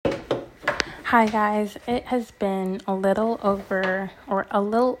Hi guys, it has been a little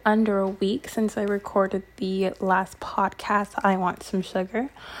under a week since I recorded the last podcast, I Want Some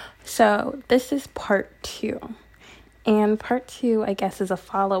Sugar. So this is part 2. And part 2, I guess, is a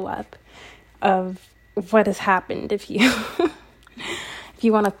follow-up of what has happened. If you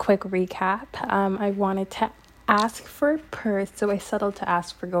want a quick recap, I wanted to ask for a purse, so I settled to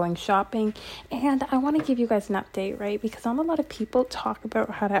ask for going shopping, and I want to give you guys an update, right? Because not a lot of people talk about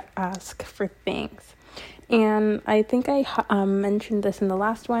how to ask for things, and I think I mentioned this in the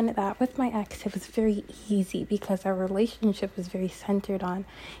last one, that with my ex, it was very easy because our relationship was very centered on,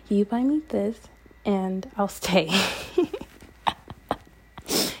 you buy me this, and I'll stay.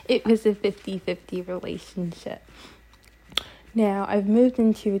 It was a 50-50 relationship. Now, I've moved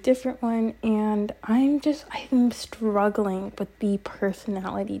into a different one, and I'm struggling with the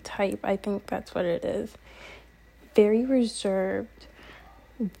personality type. I think that's what it is. Very reserved,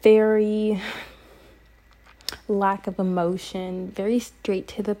 very lack of emotion, very straight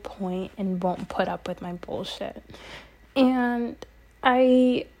to the point, and won't put up with my bullshit. And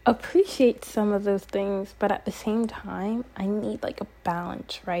I appreciate some of those things, but at the same time, I need like a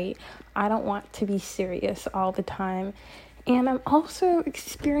balance, right? I don't want to be serious all the time. And I'm also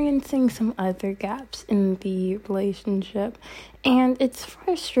experiencing some other gaps in the relationship. And it's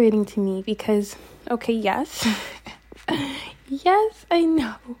frustrating to me because, okay, yes. Yes, I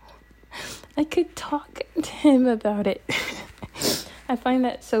know. I could talk to him about it. I find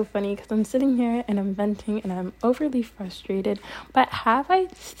that so funny because I'm sitting here and I'm venting and I'm overly frustrated. But have I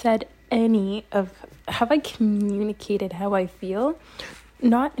communicated how I feel?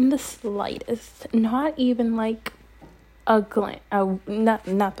 Not in the slightest. Not even like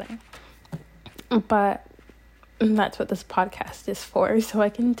nothing. But that's what this podcast is for, so I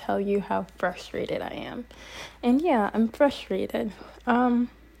can tell you how frustrated I am. And yeah, I'm frustrated. I'm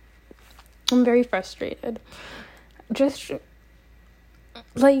very frustrated. Just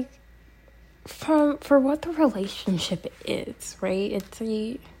like for what the relationship is, right? It's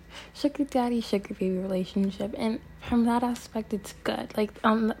a sugar daddy, sugar baby relationship, and from that aspect, it's good. Like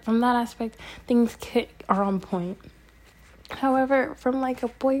from that aspect, things are on point. However, from like a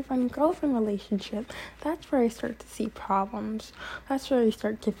boyfriend-girlfriend relationship, that's where I start to see problems. That's where I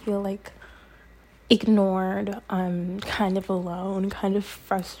start to feel like ignored. I'm kind of alone, kind of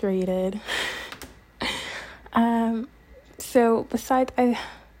frustrated. So besides,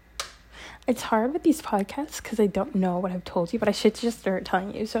 it's hard with these podcasts because I don't know what I've told you, but I should just start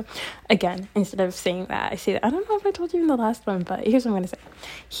telling you. So again, instead of saying that, I say that. I don't know if I told you in the last one, but here's what I'm going to say.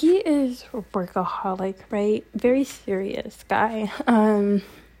 He is a workaholic, right? Very serious guy.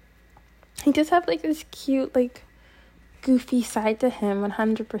 He does have like this cute, like goofy side to him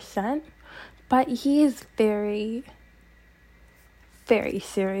 100%, but he is very, very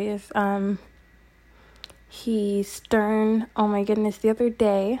serious. He's stern. Oh my goodness, the other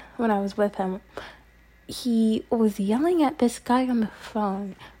day when I was with him, he was yelling at this guy on the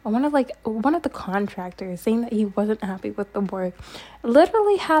phone, one of the contractors, saying that he wasn't happy with the work.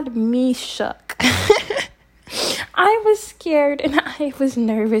 Literally had me shook. I was scared and I was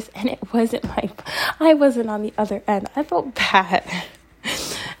nervous, and I wasn't on the other end. I felt bad.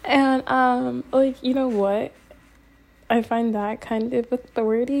 And you know what? I find that kind of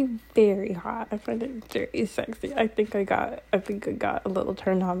authority very hot. I find it very sexy. I think I got a little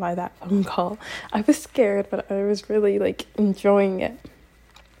turned on by that phone call. I was scared, but I was really like enjoying it.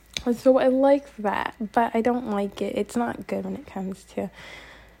 So I like that, but I don't like it. It's not good when it comes to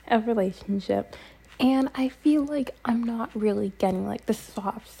a relationship. And I feel like I'm not really getting like the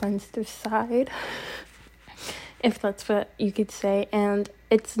soft, sensitive side, if that's what you could say. And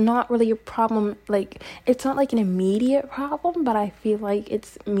it's not really a problem, like it's not like an immediate problem, but I feel like it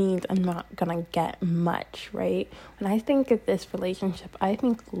means I'm not gonna get much, right? When I think of this relationship, I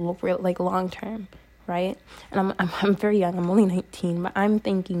think like long term, right? And I'm very young, I'm only 19, but I'm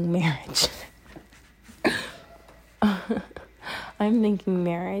thinking marriage. I'm thinking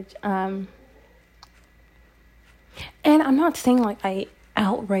marriage. And I'm not saying like I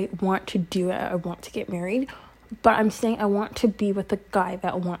outright want to do it, I want to get married, but I'm saying I want to be with a guy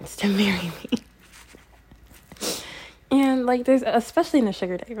that wants to marry me. And like there's, especially in a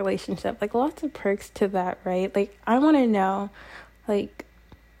sugar daddy relationship, like lots of perks to that, right? Like I want to know, like,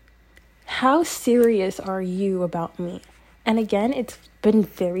 how serious are you about me? And again, it's been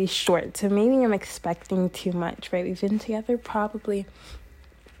very short, so maybe I'm expecting too much, right? We've been together probably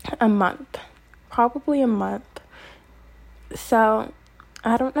a month. So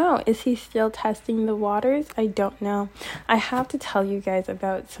I don't know. Is he still testing the waters? I don't know. I have to tell you guys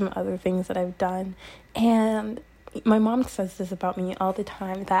about some other things that I've done. And my mom says this about me all the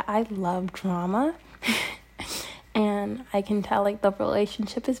time, that I love drama. And I can tell, like, the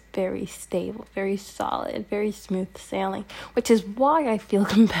relationship is very stable, very solid, very smooth sailing, which is why I feel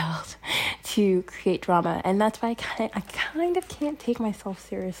compelled to create drama. And that's why I kind of can't take myself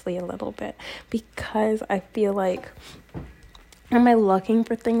seriously a little bit, because I feel like, am I looking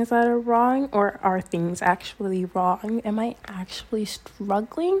for things that are wrong, or are things actually wrong? Am I actually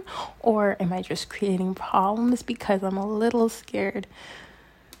struggling, or am I just creating problems because I'm a little scared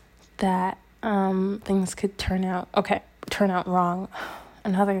that things could turn out wrong?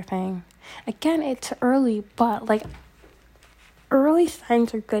 Another thing, again, it's early, but like, early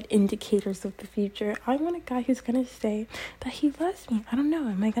signs are good indicators of the future. I want a guy who's gonna say that he loves me. I don't know,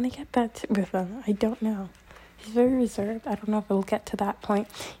 am I gonna get that with him? I don't know. He's very reserved. I don't know if it'll get to that point.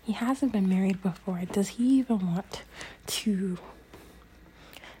 He hasn't been married before. Does he even want to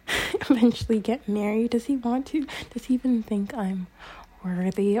eventually get married? Does he want to? Does he even think I'm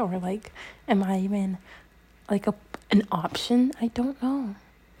worthy, or like, am I even like an option? I don't know.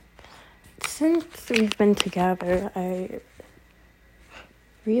 Since we've been together, I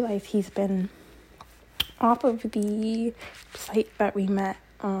realize he's been off of the site that we met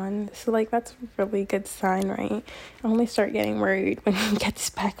on. So like, that's a really good sign, right? I only start getting worried when he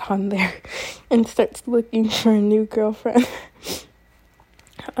gets back on there and starts looking for a new girlfriend.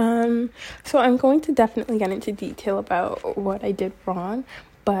 So I'm going to definitely get into detail about what I did wrong,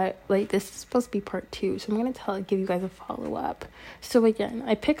 but like, this is supposed to be part 2, so I'm going to give you guys a follow-up. So again,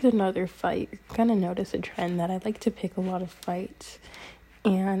 I picked another fight. You're going to notice a trend that I like to pick a lot of fights,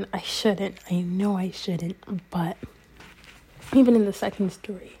 and I shouldn't. I know I shouldn't, but even in the second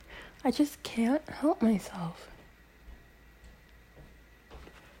story, I just can't help myself.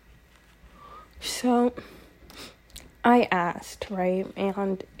 So I asked, right?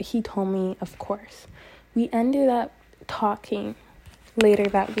 And he told me, of course. We ended up talking later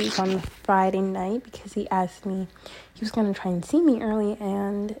that week on the Friday night, because he asked me, he was going to try and see me early,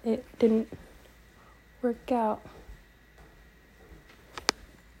 and it didn't work out.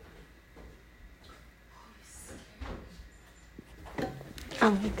 Oh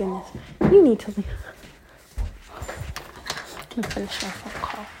my goodness. You need to leave. I'm finish my phone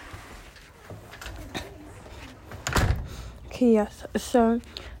call. Okay, yes. So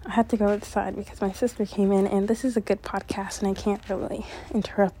I had to go outside because my sister came in, and this is a good podcast and I can't really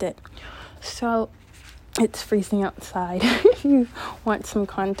interrupt it. So it's freezing outside if you want some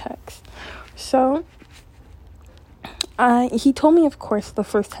context. So he told me, of course, the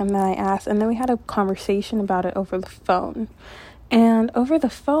first time that I asked, and then we had a conversation about it over the phone. And over the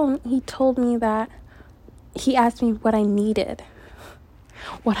phone, he told me that he asked me what I needed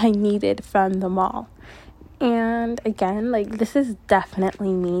from the mall. And again, like, this is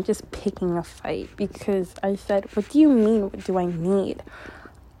definitely me just picking a fight, because I said, what do you mean, what do I need?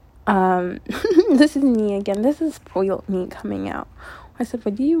 This is me again. This is spoiled me coming out. I said,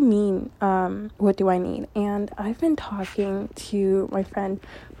 what do you mean, what do I need? And I've been talking to my friend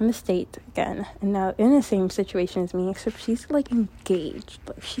from the States again, and now in the same situation as me, except she's like engaged.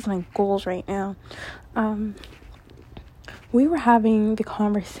 Like, she's my goals right now. We were having the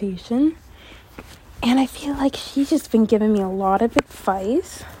conversation, and I feel like she's just been giving me a lot of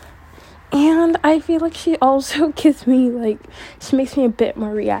advice. And I feel like she also gives me, like, she makes me a bit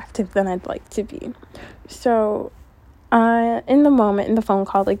more reactive than I'd like to be. So in the moment, in the phone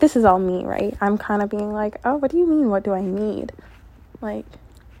call, like, this is all me, right? I'm kind of being like, oh, what do you mean, what do I need? Like,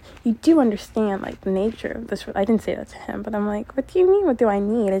 you do understand, like, the nature of this. I didn't say that to him, but I'm like, what do you mean, what do I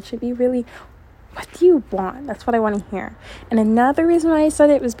need? It should be really, what do you want? That's what I want to hear. And another reason why I said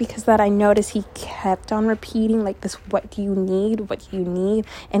it was because that I noticed he kept on repeating, like, this, what do you need? What do you need?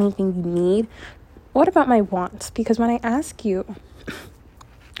 Anything you need? What about my wants? Because when I ask you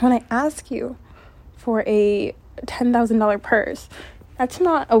for a $10,000 purse, that's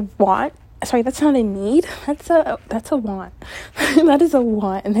not a want. Sorry, that's not a need. That's a want. That is a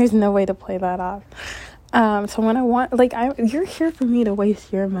want, and there's no way to play that off. So when I want, like, you're here for me to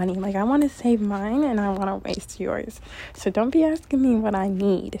waste your money. Like, I want to save mine, and I want to waste yours. So don't be asking me what I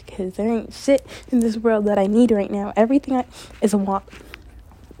need, because there ain't shit in this world that I need right now. Everything is a want.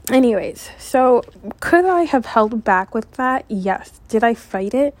 Anyways, so could I have held back with that? Yes. Did I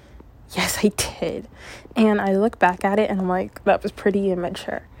fight it? Yes, I did. And I look back at it and I'm like, that was pretty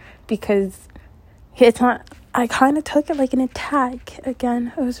immature, because it's not, I kind of took it like an attack.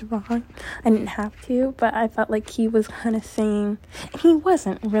 Again, it was wrong. I didn't have to, but I felt like he was kind of saying, and he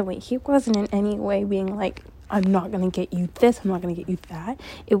wasn't in any way being like, I'm not going to get you this, I'm not going to get you that.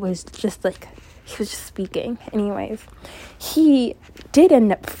 It was just like, he was just speaking. Anyways, he did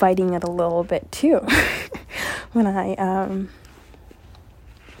end up fighting it a little bit too. when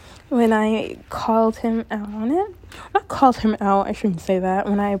I called him out on it. Not called him out, I shouldn't say that.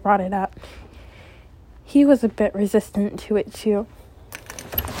 When I brought it up, he was a bit resistant to it too.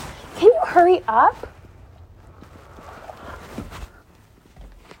 Can you hurry up?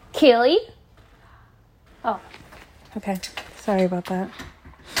 Kaylee? Oh, okay. Sorry about that.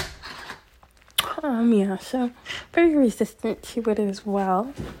 Yeah, so very resistant to it as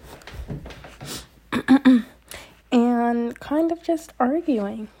well. And kind of just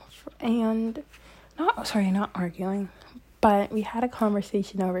arguing. And not arguing, but we had a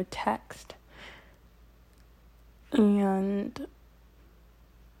conversation over text. And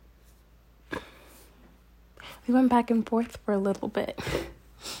we went back and forth for a little bit.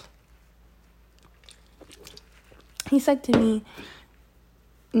 He said to me,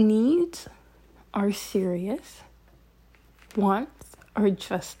 needs are serious, wants are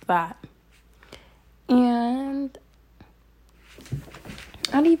just that. And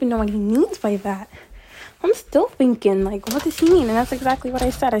I don't even know what he means by that. I'm still thinking, like, what does he mean? And that's exactly what I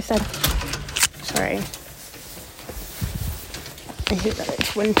said. I said, sorry. I hate that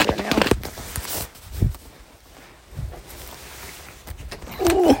it's winter now.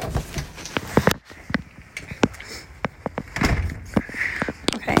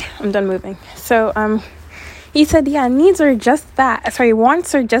 Okay, I'm done moving. So, he said, yeah, needs are just that. Sorry,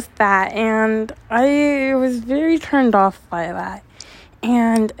 wants are just that. And I was very turned off by that.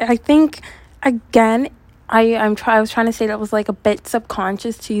 And I think, again, I was trying to say that was like a bit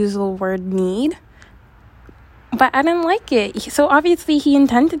subconscious to use the word need. But I didn't like it. So obviously he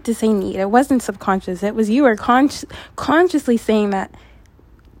intended to say need. It wasn't subconscious. It was you were consciously saying that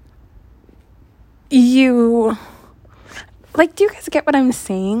you... Like, do you guys get what I'm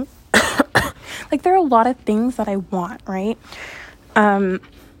saying? Like, there are a lot of things that I want, right? I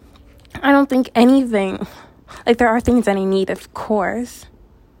don't think anything... Like, there are things that I need, of course.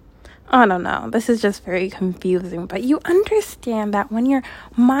 I don't know. This is just very confusing. But you understand that when you're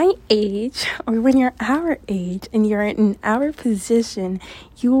my age, or when you're our age, and you're in our position,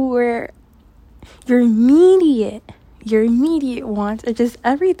 your immediate wants are just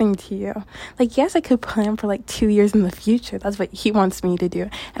everything to you. Like, yes, I could plan for like 2 years in the future. That's what he wants me to do.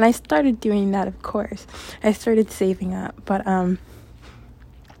 And I started doing that, of course. I started saving up. But, oh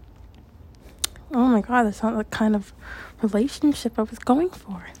my God, that's not the kind of relationship I was going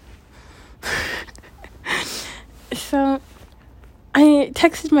for. So I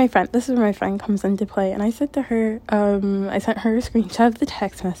texted my friend. This is where my friend comes into play. And I said to her, I sent her a screenshot of the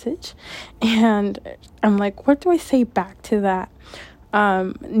text message. And I'm like, what do I say back to that?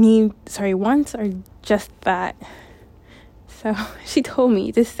 Wants are just that. So she told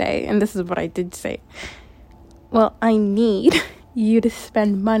me to say, and this is what I did say. Well, I need you to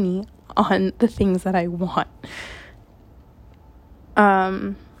spend money on the things that I want.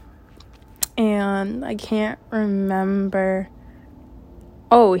 And I can't remember.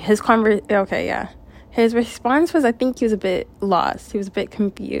 Oh, his response was, I think he was a bit lost. He was a bit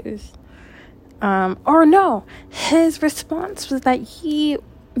confused. His response was that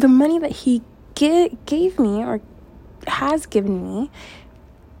the money that he gave me or has given me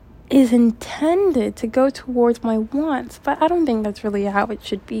is intended to go towards my wants, but I don't think that's really how it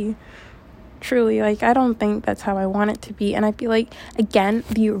should be. Truly, like, I don't think that's how I want it to be. And I feel like, again,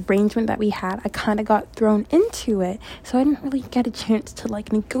 the arrangement that we had, I kind of got thrown into it. So I didn't really get a chance to,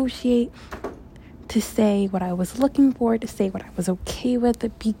 like, negotiate, to say what I was looking for, to say what I was okay with,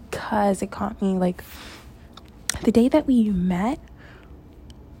 because it caught me, like, the day that we met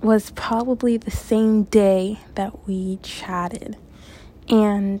was probably the same day that we chatted.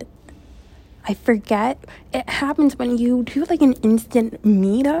 And I forget, it happens when you do like an instant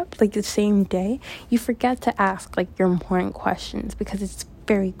meetup, like the same day, you forget to ask like your important questions because it's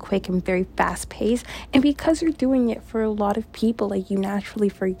very quick and very fast paced. And because you're doing it for a lot of people, like you naturally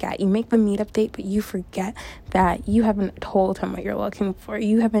forget. You make the meetup date, but you forget that you haven't told him what you're looking for.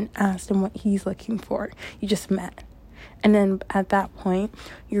 You haven't asked him what he's looking for. You just met. And then at that point,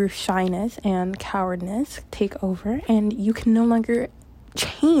 your shyness and cowardness take over and you can no longer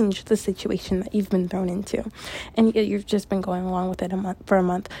change the situation that you've been thrown into, and you've just been going along with it for a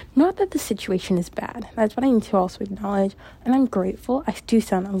month. Not that the situation is bad. That's what I need to also acknowledge, and I'm grateful. I do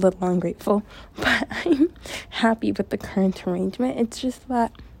sound a little ungrateful, but I'm happy with the current arrangement. It's just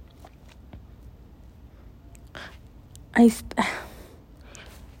that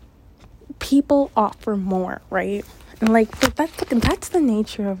people offer more, right? And like that's the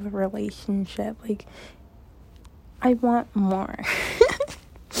nature of the relationship. Like, I want more.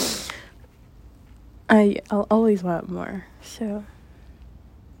 I'll always want more. So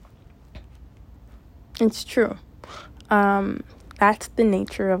It's true. That's the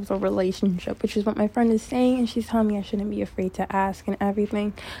nature of the relationship, which is what my friend is saying, and she's telling me I shouldn't be afraid to ask and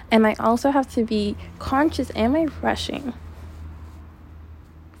everything. And I also have to be conscious. Am I rushing?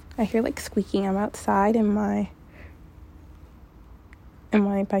 I hear like squeaking. I'm outside in my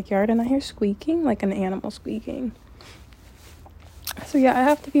backyard, and I hear squeaking, like an animal squeaking. So yeah, I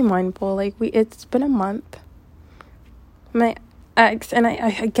have to be mindful. Like it's been a month. My ex, and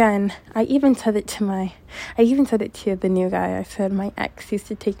I even said it to the new guy. I said my ex used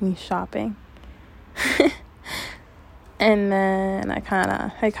to take me shopping. And then I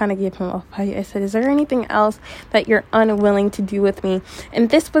kind of gave him a fight. I said, "Is there anything else that you're unwilling to do with me?" And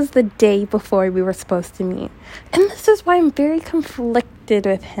this was the day before we were supposed to meet. And this is why I'm very conflicted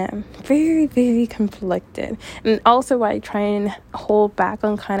with him. Very, very conflicted. And also why I try and hold back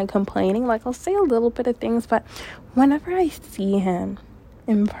on kind of complaining. Like, I'll say a little bit of things, but whenever I see him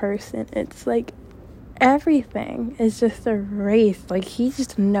in person, it's like everything is just erased. Like, he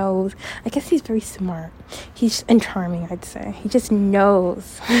just knows. I guess he's very smart. And charming, I'd say. He just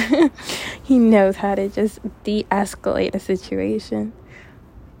knows. He knows how to just de-escalate a situation.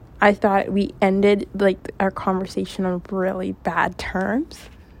 I thought we ended, like, our conversation on really bad terms.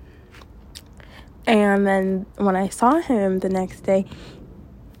 And then when I saw him the next day,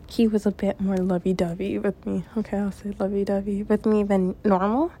 he was a bit more lovey-dovey with me. Okay, I'll say lovey-dovey with me than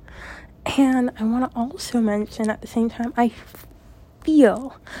normal. And I want to also mention at the same time, I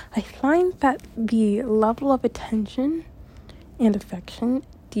find that the level of attention and affection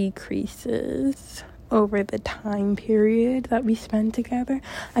decreases over the time period that we spend together.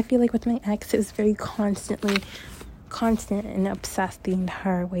 I feel like with my ex, it was very constant and obsessed the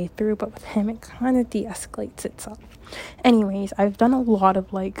entire way through, but with him, it kind of de-escalates itself. Anyways, I've done a lot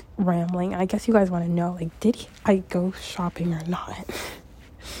of, like, rambling. I guess you guys want to know, like, did I go shopping or not?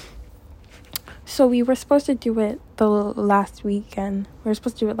 So we were supposed to do it last weekend.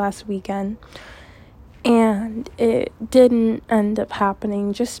 And it didn't end up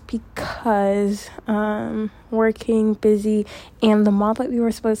happening just because working, busy, and the mall that we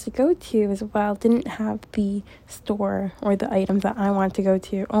were supposed to go to as well didn't have the store or the items that I wanted to go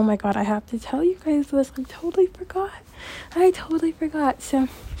to. Oh my god, I have to tell you guys this. I totally forgot. So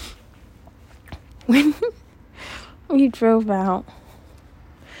when we drove out,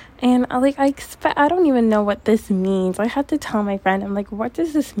 and I don't even know what this means. I had to tell my friend, I'm like, what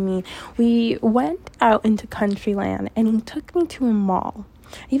does this mean? We went out into Countryland, and he took me to a mall.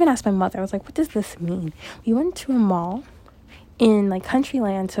 I even asked my mother, I was like, what does this mean? We went to a mall in, like,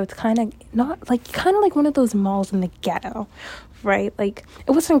 Countryland, so it's kind of like one of those malls in the ghetto, right? Like,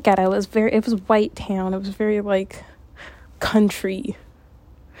 it wasn't ghetto, it was white town. It was very, like, country.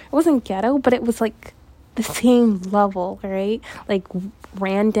 It wasn't ghetto, but it was, like, the same level, right? Like,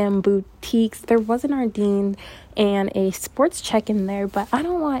 random boutiques. There was an Ardeen and a Sports Check in there, but I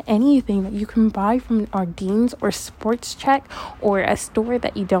don't want anything that you can buy from Ardeen's or Sports Check or a store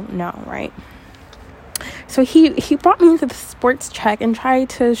that you don't know, right? So he brought me into the Sports Check and tried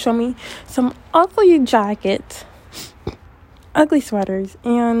to show me some ugly jackets, ugly sweaters,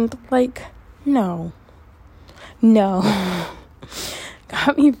 and, like, no.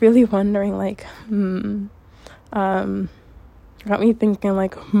 Got me really wondering, like, got me thinking,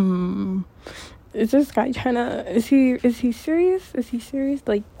 like, is this guy is he serious?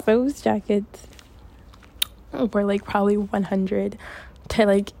 Like, those jackets were, like, probably $100 to,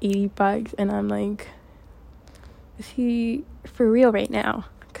 like, $80, and I'm like, is he for real right now?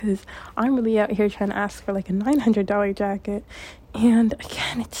 Because I'm really out here trying to ask for, like, a $900 jacket, and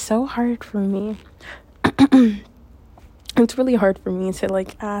again, it's so hard for me. It's really hard for me to,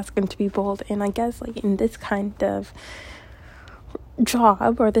 like, ask and to be bold. And I guess, like, in this kind of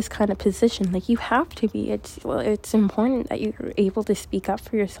job or this kind of position, like, you have to be. It's important that you're able to speak up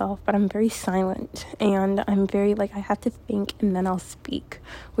for yourself. But I'm very silent. And I'm very, like, I have to think and then I'll speak.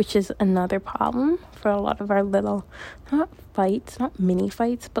 Which is another problem for a lot of our little, not fights, not mini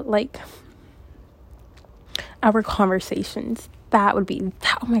fights, but, like, our conversations. That would be,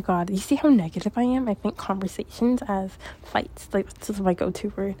 oh my god, you see how negative I am? I think conversations as fights, like, this is my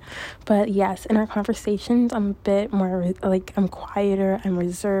go-to word. But yes, in our conversations, I'm a bit more, like, I'm quieter, I'm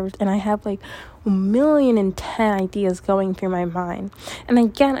reserved, and I have, like, 1,000,010 ideas going through my mind. And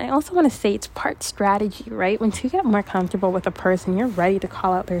again, I also want to say it's part strategy, right? Once you get more comfortable with a person, you're ready to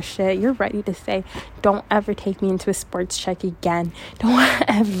call out their shit. You're ready to say, don't ever take me into a Sports Check again. Don't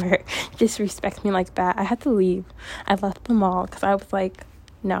ever disrespect me like that. I had to leave. I left the mall because I was like,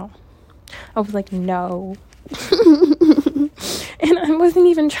 no. And I wasn't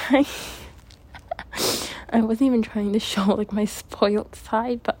even trying. I wasn't even trying to show like my spoiled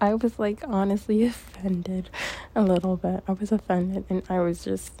side, but I was like honestly offended a little bit. I was offended, and I was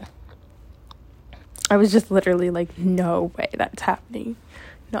just literally like, no way that's happening.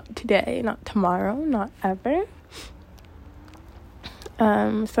 Not today, not tomorrow, not ever.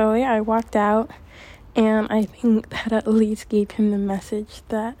 So yeah, I walked out, and I think that at least gave him the message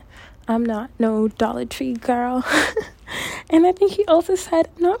that I'm not no Dollar Tree girl. And I think he also said,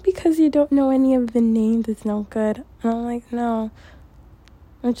 not because you don't know any of the names is no good. And I'm like, no.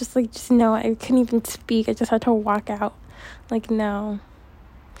 I'm just like, just no, I couldn't even speak. I just had to walk out. Like, no.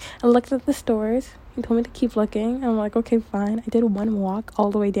 I looked at the stores. He told me to keep looking. I'm like, okay, fine. I did one walk all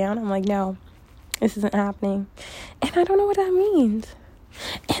the way down. I'm like, no, this isn't happening. And I don't know what that means.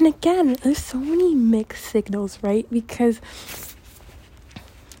 And again, there's so many mixed signals, right? Because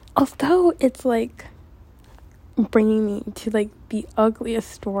although it's like bringing me to like the ugliest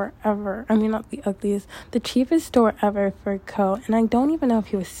store ever, I mean, not the ugliest, the cheapest store ever for a coat, and I don't even know if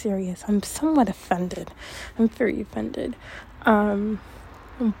he was serious. I'm somewhat offended. I'm very offended.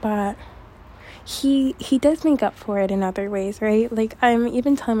 But he does make up for it in other ways, right? Like, I'm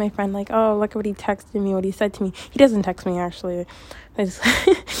even telling my friend, like, oh, look at what he texted me, what he said to me. He doesn't text me, actually. It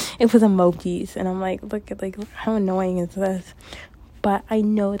was emojis, and I'm like, look at, like, how annoying is this? But I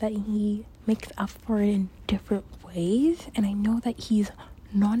know that he makes up for it in different ways, and I know that he's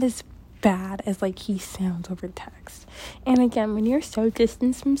not as bad as like he sounds over text. And again, when you're so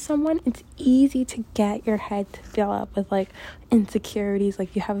distant from someone, it's easy to get your head to fill up with like insecurities,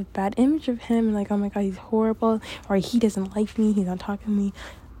 like you have a bad image of him and like, oh my god, he's horrible, or he doesn't like me, he's not talking to me.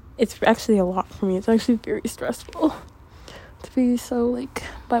 It's actually a lot for me. It's actually very stressful to be so like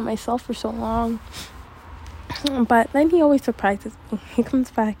by myself for so long. But then he always surprises me. He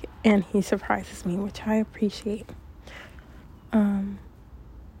comes back and he surprises me, which I appreciate.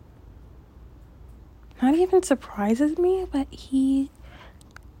 Not even surprises me, but he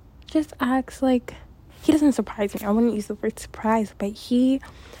just acts like, he doesn't surprise me. I wouldn't use the word surprise, but he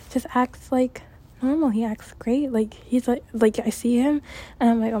just acts like normal. He acts great. Like, he's like I see him and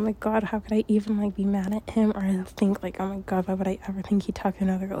I'm like, oh my god, how could I even like be mad at him, or think like, oh my god, why would I ever think he'd talk to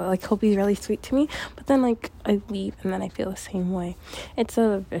another girl? Like, he'll be really sweet to me, but then like I leave and then I feel the same way. It's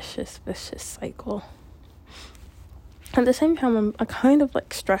a vicious cycle. At the same time, I'm kind of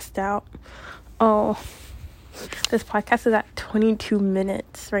like stressed out. Oh, this podcast is at 22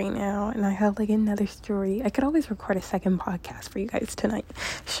 minutes right now, and I have like another story. I could always record a second podcast for you guys tonight.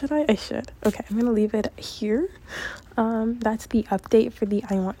 Should I? I should. Okay, I'm gonna leave it here. That's the update for the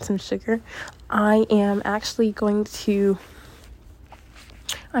I Want Some Sugar. I'm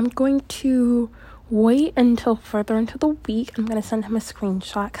going to wait until further into the week. I'm going to send him a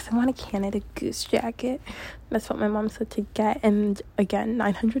screenshot because I want a Canada Goose jacket. That's what my mom said to get. And again,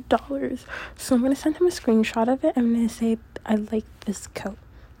 $900. So I'm going to send him a screenshot of it. I'm going to say, I like this coat.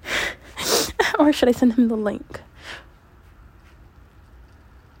 Or should I send him the link?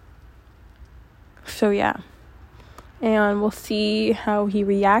 So yeah. And we'll see how he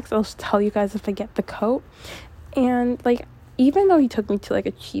reacts. I'll tell you guys if I get the coat. And like, even though he took me to like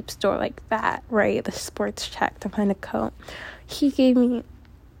a cheap store like that, right, the Sports Check, to find a coat, he gave me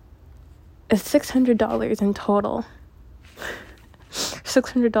 $600 in total.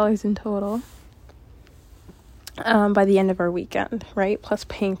 $600 in total. By the end of our weekend, right? Plus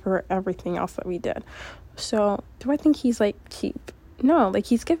paying for everything else that we did. So, do I think he's like cheap? No, like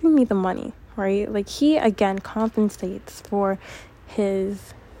he's giving me the money, right? Like he again compensates for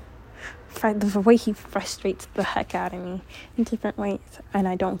the way he frustrates the heck out of me in different ways, and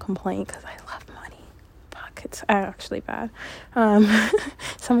I don't complain because I love money. Fuck, it's actually bad.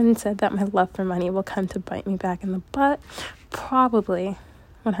 Someone said that my love for money will come to bite me back in the butt. Probably,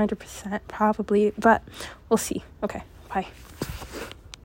 100%, probably, but we'll see. Okay, bye.